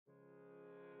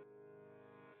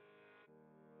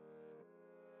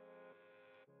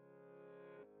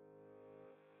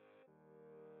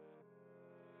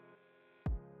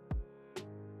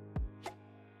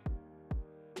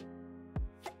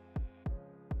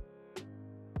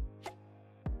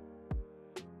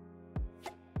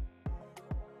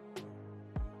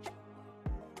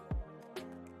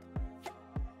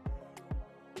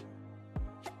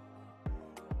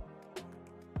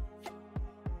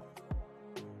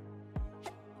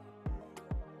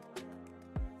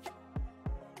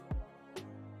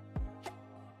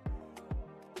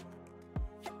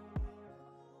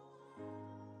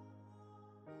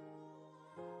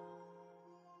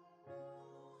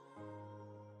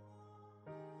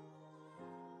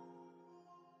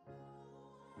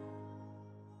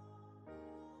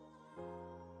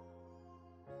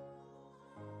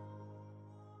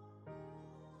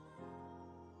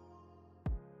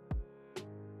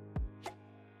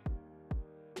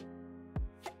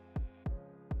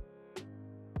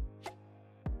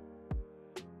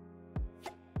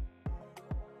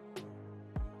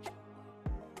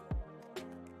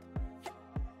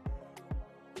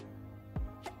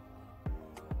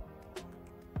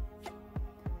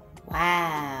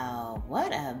Wow,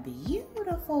 what a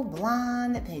beautiful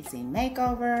blonde pixie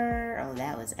makeover. Oh,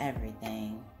 that was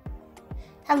everything.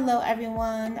 Hello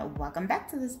everyone, welcome back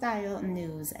to the Style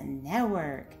News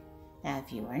Network. Now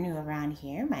if you are new around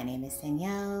here, my name is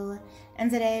Danielle, and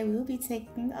today we will be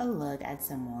taking a look at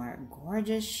some more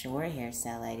gorgeous short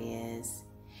hairstyle ideas.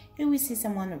 Here we see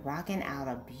someone rocking out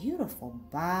a beautiful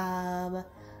bob,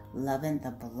 loving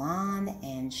the blonde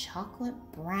and chocolate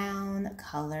brown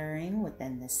coloring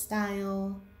within the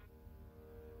style.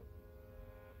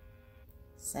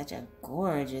 Such a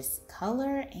gorgeous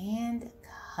color and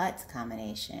cut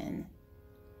combination.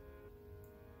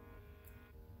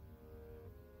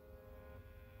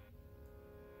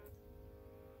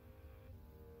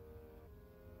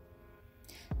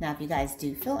 Now, if you guys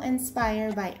do feel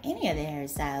inspired by any of the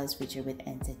hairstyles featured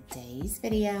within today's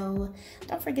video,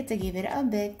 don't forget to give it a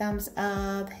big thumbs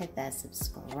up, hit that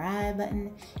subscribe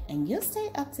button, and you'll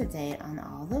stay up to date on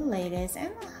all the latest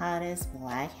and the hottest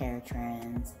black hair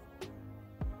trends.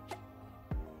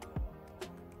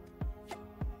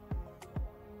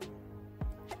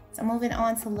 So moving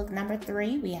on to look number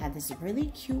 3, we have this really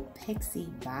cute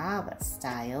pixie bob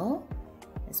style.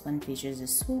 This one features the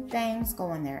swoop bangs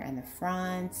going there in the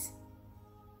front.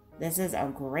 This is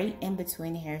a great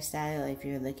in-between hairstyle if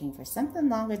you're looking for something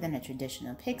longer than a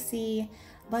traditional pixie,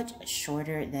 but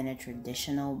shorter than a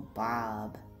traditional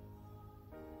bob.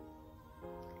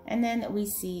 And then we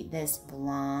see this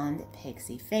blonde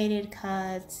pixie faded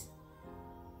cut.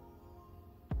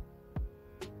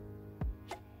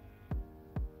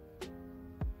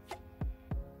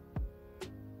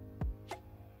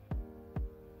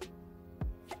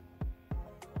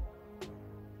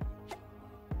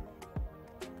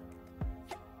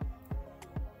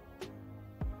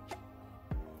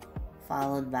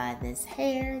 Followed by this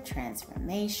hair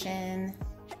transformation.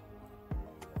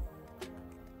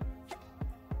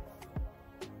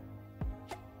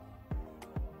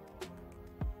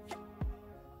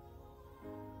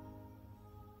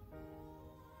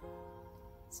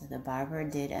 So the barber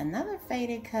did another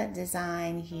faded cut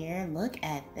design here. Look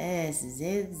at this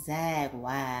zigzag,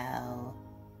 wow.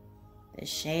 The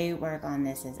shade work on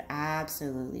this is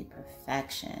absolutely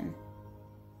perfection.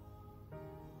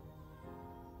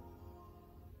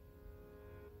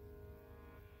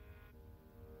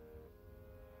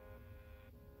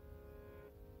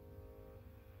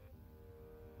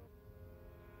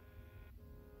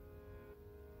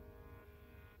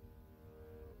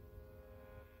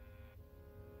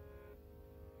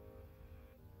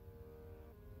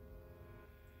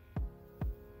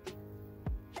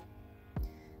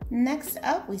 Next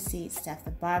up, we see Steph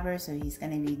the barber, so he's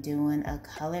going to be doing a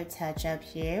color touch up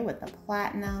here with the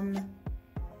platinum.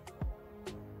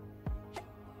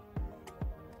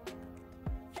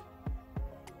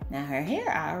 Now her hair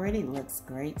already looks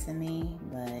great to me,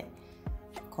 but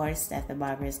of course Steph the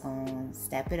barber is going to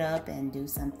step it up and do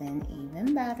something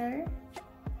even better.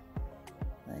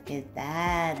 Look at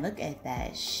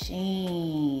that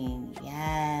sheen,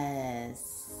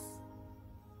 yes,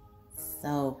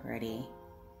 so pretty.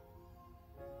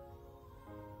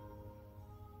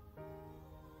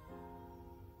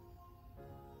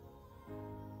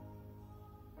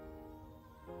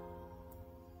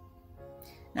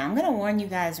 Now I'm gonna warn you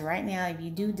guys right now, if you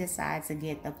do decide to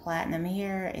get the platinum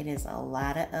here, it is a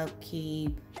lot of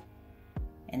upkeep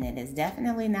and it is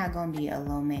definitely not gonna be a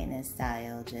low maintenance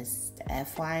style. Just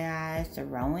FYI,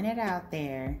 throwing it out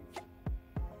there.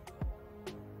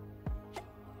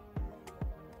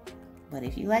 But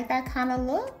if you like that kind of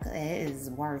look, it is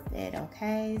worth it,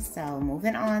 okay? So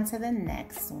moving on to the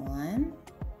next one.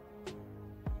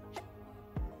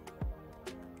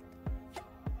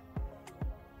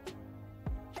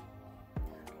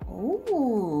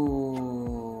 Ooh,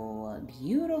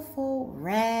 beautiful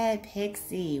red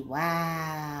pixie,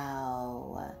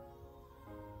 wow.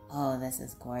 Oh, this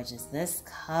is gorgeous, this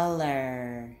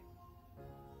color.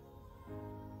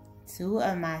 Two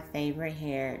of my favorite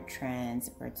hair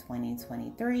trends for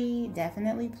 2023,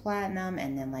 definitely platinum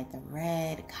and then like the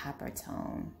red copper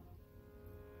tone.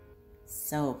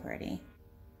 So pretty.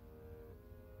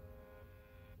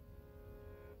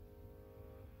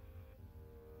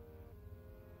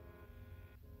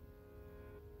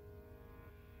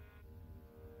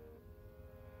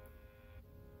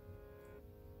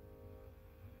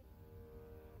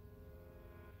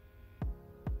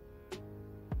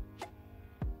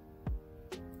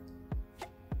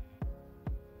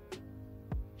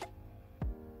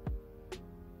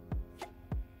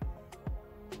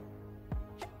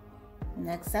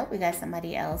 Next up, we got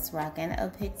somebody else rocking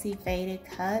a pixie faded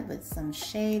cut with some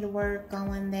shade work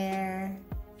going there.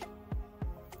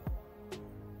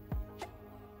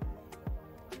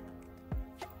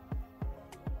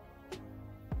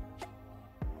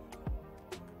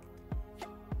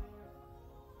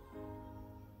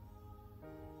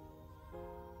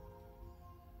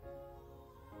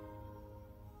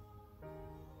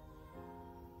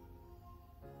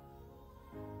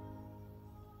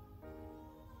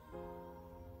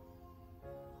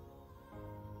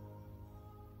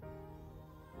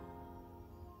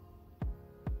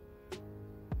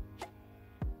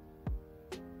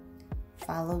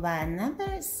 Followed by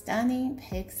another stunning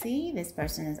pixie. This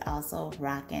person is also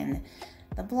rocking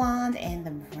the blonde and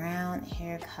the brown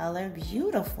hair color.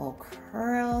 Beautiful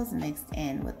curls mixed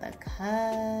in with the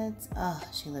cuts. Oh,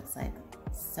 she looks like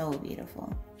so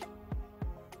beautiful.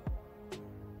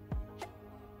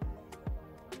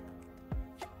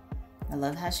 I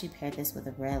love how she paired this with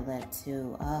a red lip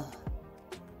too. Oh,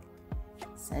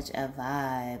 such a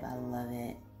vibe. I love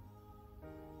it.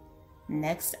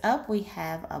 Next up, we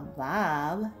have a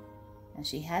bob. And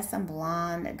she has some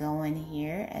blonde going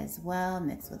here as well,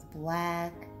 mixed with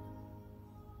black.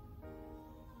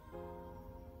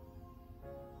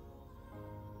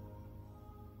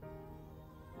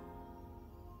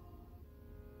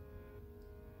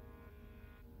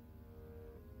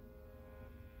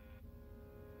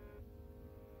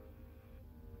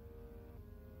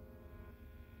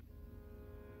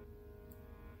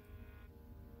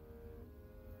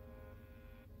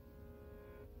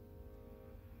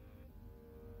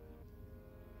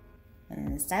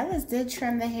 And the stylist did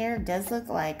trim the hair. It does look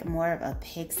like more of a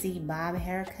pixie bob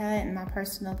haircut in my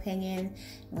personal opinion.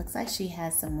 It looks like she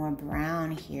has some more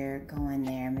brown here going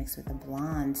there mixed with the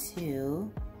blonde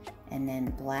too. And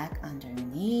then black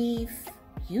underneath.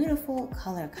 Beautiful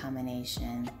color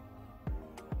combination.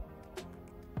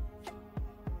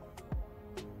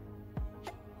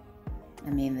 I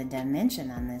mean, the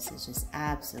dimension on this is just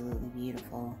absolutely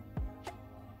beautiful.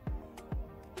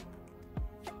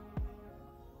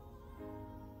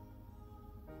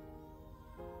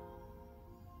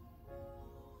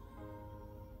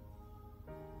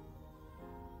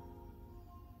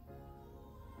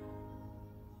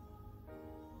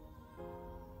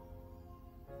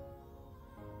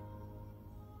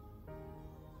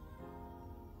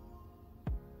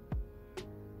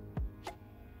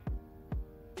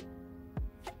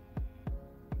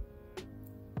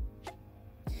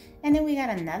 And then we got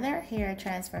another hair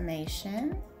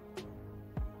transformation.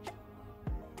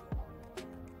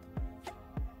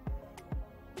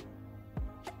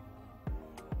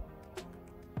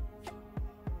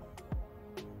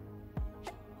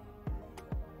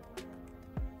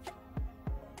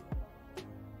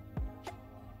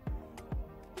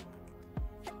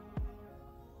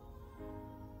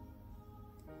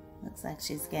 Looks like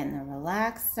she's getting a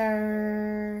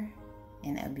relaxer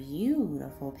in a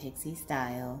beautiful pixie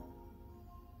style.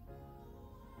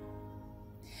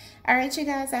 Alright you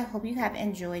guys, I hope you have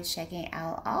enjoyed checking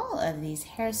out all of these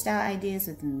hairstyle ideas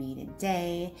with me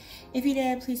today. If you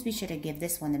did, please be sure to give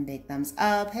this one a big thumbs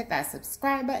up, hit that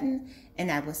subscribe button,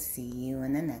 and I will see you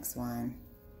in the next one.